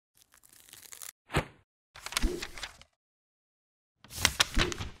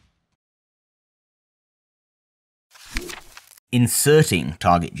inserting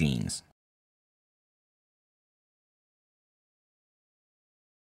target genes.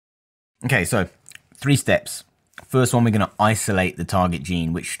 Okay, so 3 steps. First one, we're going to isolate the target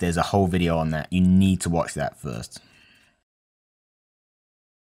gene, which there's a whole video on that. You need to watch that first.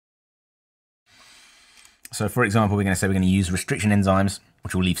 So for example, we're going to say we're going to use restriction enzymes,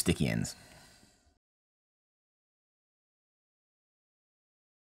 which will leave sticky ends.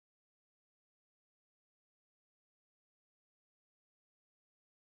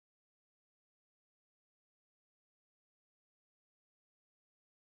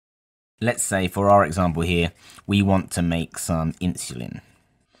 Let's say for our example here, we want to make some insulin.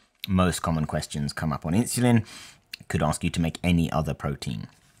 Most common questions come up on insulin. Could ask you to make any other protein.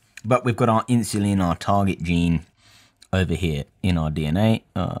 But we've got our insulin, our target gene, over here in our DNA.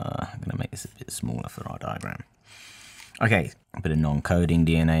 I'm going to make this a bit smaller for our diagram. Okay, a bit of non-coding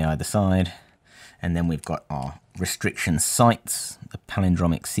DNA either side. And then we've got our restriction sites, the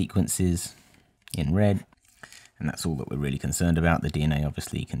palindromic sequences in red. And that's all that we're really concerned about. The DNA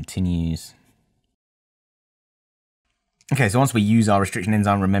obviously continues. Okay, so once we use our restriction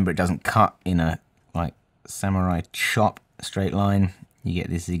enzyme, remember it doesn't cut in a like samurai chop straight line. You get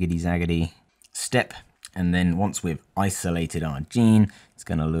this ziggity-zaggity step. And then once we've isolated our gene, it's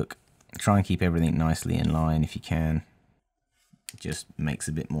going to try and keep everything nicely in line if you can. It just makes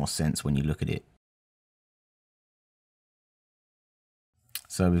a bit more sense when you look at it.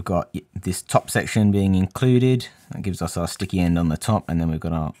 So we've got this top section being included. That gives us our sticky end on the top, and then we've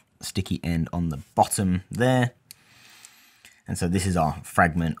got our sticky end on the bottom there. And so this is our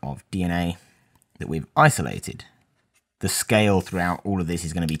fragment of DNA that we've isolated. The scale throughout all of this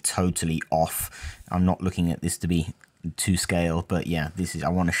is going to be totally off. I'm not looking at this to be to scale, but yeah, I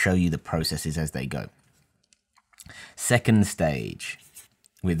want to show you the processes as they go. Second stage.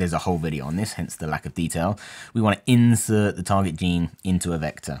 There's a whole video on this, hence the lack of detail. We want to insert the target gene into a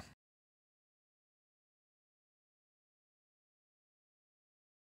vector.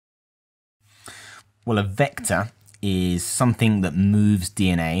 Well, a vector is something that moves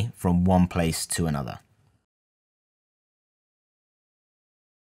DNA from one place to another.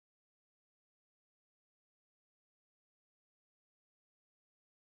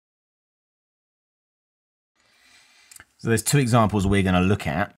 So there's 2 examples we're going to look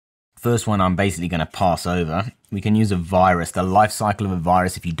at. First one I'm basically going to pass over. We can use a virus, the life cycle of a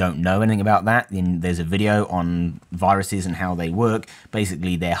virus. If you don't know anything about that, then there's a video on viruses and how they work.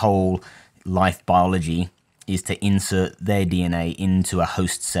 Basically, their whole life biology is to insert their DNA into a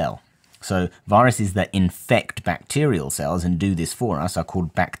host cell. So viruses that infect bacterial cells and do this for us are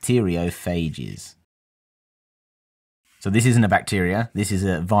called bacteriophages. So this isn't a bacteria, this is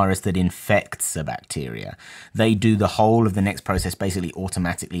a virus that infects a bacteria. They do the whole of the next process basically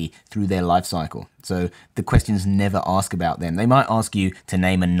automatically through their life cycle. So the questions never ask about them. They might ask you to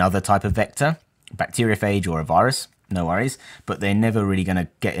name another type of vector, bacteriophage or a virus, no worries, but they're never really going to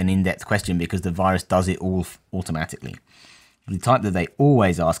get an in-depth question because the virus does it all automatically. The type that they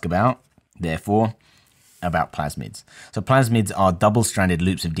always ask about, therefore, about plasmids. So plasmids are double-stranded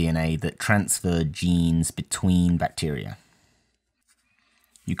loops of DNA that transfer genes between bacteria.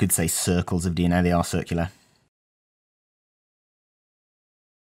 You could say circles of DNA, they are circular.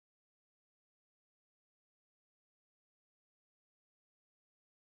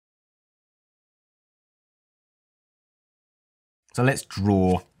 So let's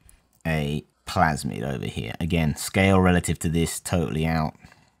draw a plasmid over here. Again, scale relative to this, totally out.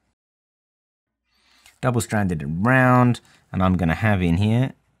 Double-stranded and round, and I'm going to have in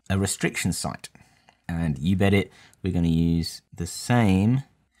here a restriction site. And you bet it, we're going to use the same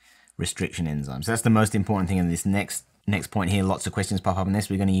restriction enzyme. So that's the most important thing in this next point here. Lots of questions pop up on this.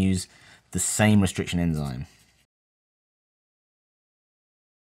 We're going to use the same restriction enzyme.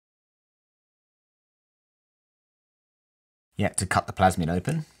 Yeah, to cut the plasmid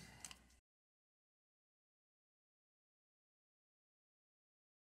open.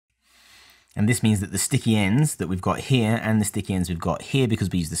 And this means that the sticky ends that we've got here and the sticky ends we've got here, because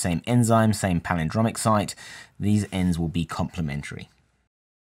we use the same enzyme, same palindromic site, these ends will be complementary.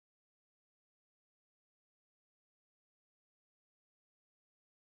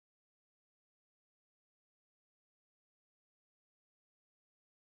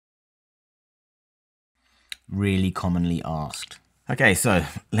 Really commonly asked. Okay, so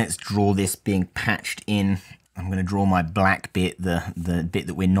let's draw this being patched in. I'm going to draw my black bit, the bit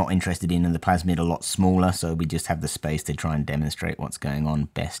that we're not interested in, and the plasmid a lot smaller, so we just have the space to try and demonstrate what's going on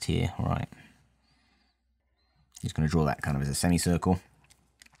best here. All right. Just going to draw that kind of as a semicircle.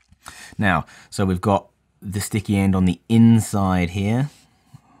 Now, so we've got the sticky end on the inside here,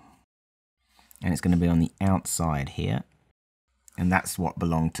 and it's going to be on the outside here. and that's what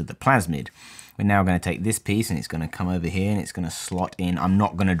belonged to the plasmid. We're now going to take this piece and it's going to come over here and it's going to slot in. I'm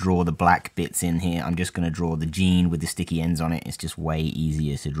not going to draw the black bits in here. I'm just going to draw the gene with the sticky ends on it. It's just way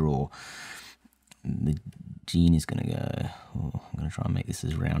easier to draw. The gene is going to go, oh, I'm going to try and make this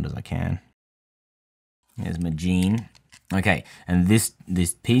as round as I can. There's my gene. Okay, and this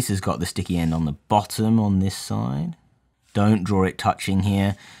piece has got the sticky end on the bottom on this side. Don't draw it touching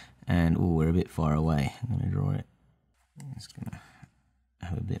here. And, oh, we're a bit far away. I'm going to draw it. It's going to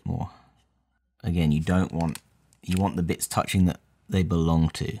have a bit more. Again, you want the bits touching that they belong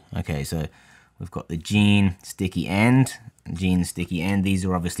to. Okay, so we've got the gene, sticky end, gene, sticky end. These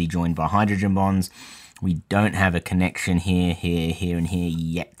are obviously joined by hydrogen bonds. We don't have a connection here, here, here, and here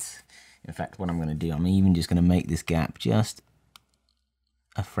yet. In fact, what I'm going to do, I'm even just going to make this gap just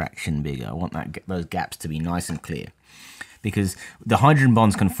a fraction bigger. I want those gaps to be nice and clear, because the hydrogen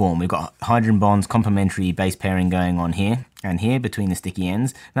bonds can form. We've got hydrogen bonds, complementary base pairing going on here and here between the sticky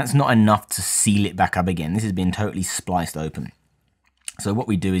ends. That's not enough to seal it back up again. This has been totally spliced open. So what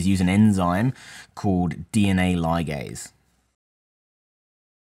we do is use an enzyme called DNA ligase.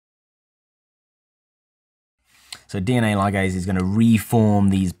 So DNA ligase is going to reform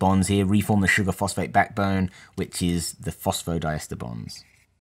these bonds here, reform the sugar phosphate backbone, which is the phosphodiester bonds.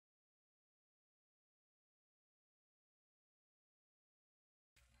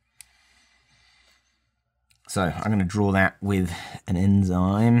 So I'm going to draw that with an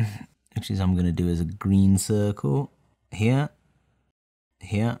enzyme, which is I'm going to do as a green circle here,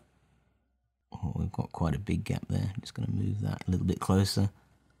 here. Oh, we've got quite a big gap there. I'm just going to move that a little bit closer.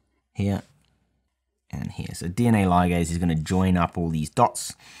 Here and here. So DNA ligase is going to join up all these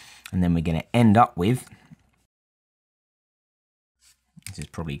dots, and then we're going to end up with, this is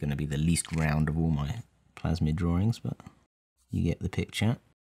probably going to be the least round of all my plasmid drawings, but you get the picture.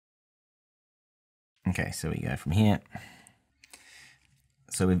 Okay, so we go from here.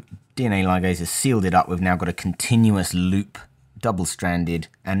 So with DNA ligase has sealed it up, we've now got a continuous loop, double-stranded,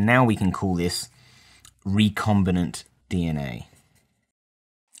 and now we can call this recombinant DNA.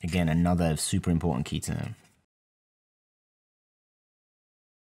 Again, another super important key term.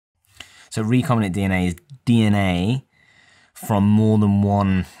 So recombinant DNA is DNA from more than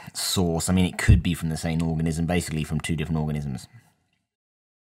one source. I mean, it could be from the same organism, basically from two different organisms.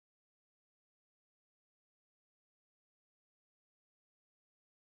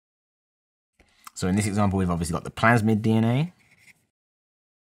 So in this example, we've obviously got the plasmid DNA,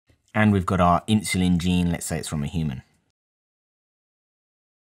 and we've got our insulin gene. Let's say it's from a human.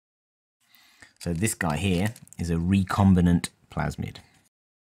 So this guy here is a recombinant plasmid.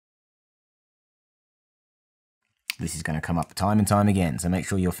 This is going to come up time and time again, so make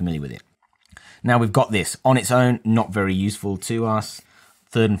sure you're familiar with it. Now we've got this on its own, not very useful to us.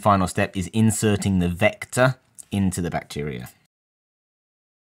 Third and final step is inserting the vector into the bacteria.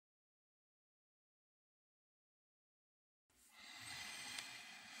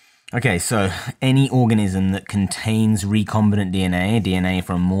 Okay, so any organism that contains recombinant DNA, DNA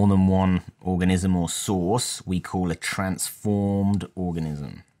from more than one organism or source, we call a transformed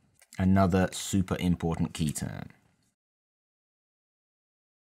organism. Another super important key term.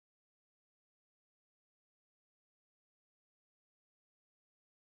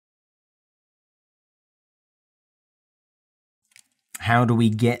 How do we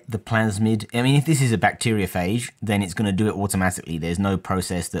get the plasmid? I mean, if this is a bacteriophage, then it's going to do it automatically. There's no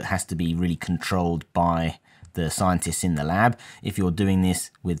process that has to be really controlled by the scientists in the lab. If you're doing this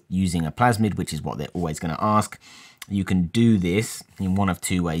with using a plasmid, which is what they're always going to ask, you can do this in one of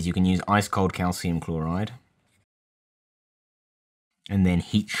two ways. You can use ice-cold calcium chloride and then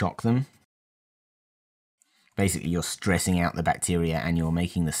heat shock them. Basically, you're stressing out the bacteria and you're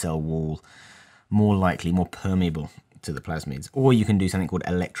making the cell wall more likely, more permeable to the plasmids. Or you can do something called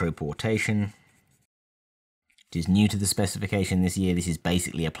electroporation, which is new to the specification this year. This is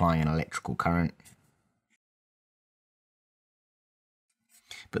basically applying an electrical current.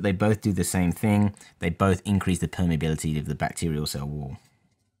 But they both do the same thing. They both increase the permeability of the bacterial cell wall.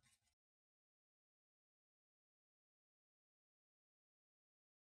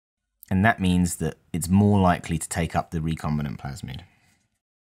 And that means that it's more likely to take up the recombinant plasmid.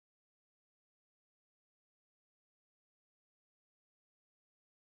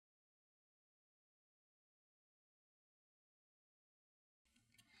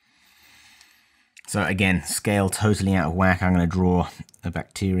 So again, scale totally out of whack. I'm going to draw a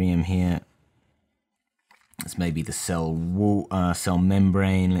bacterium here. That's maybe the cell wall, cell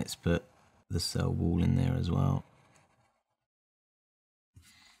membrane. Let's put the cell wall in there as well.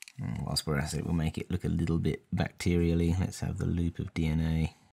 And whilst we're at it, we'll make it look a little bit bacterially. Let's have the loop of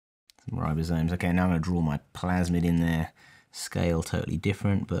DNA, some ribosomes. Okay, now I'm going to draw my plasmid in there. Scale totally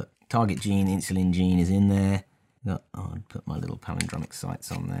different, but target gene, insulin gene is in there. Oh, I'd put my little palindromic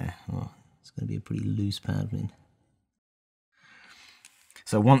sites on there. Oh, it's going to be a pretty loose plasmid.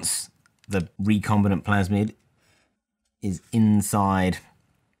 So once the recombinant plasmid is inside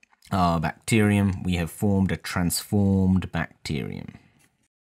our bacterium, we have formed a transformed bacterium.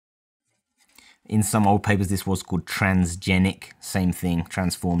 In some old papers, this was called transgenic. Same thing,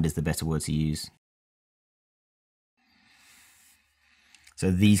 transformed is the better word to use. So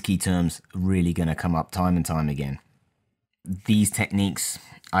these key terms are really going to come up time and time again. These techniques,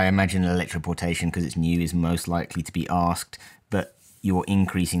 I imagine electroporation, because it's new, is most likely to be asked, but you're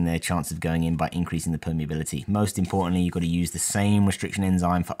increasing their chance of going in by increasing the permeability. Most importantly, you've got to use the same restriction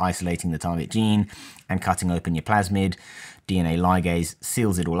enzyme for isolating the target gene and cutting open your plasmid. DNA ligase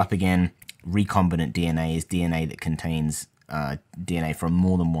seals it all up again. Recombinant DNA is DNA that contains DNA from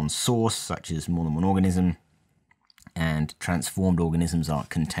more than one source, such as more than one organism. And transformed organisms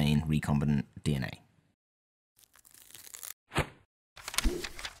contain recombinant DNA.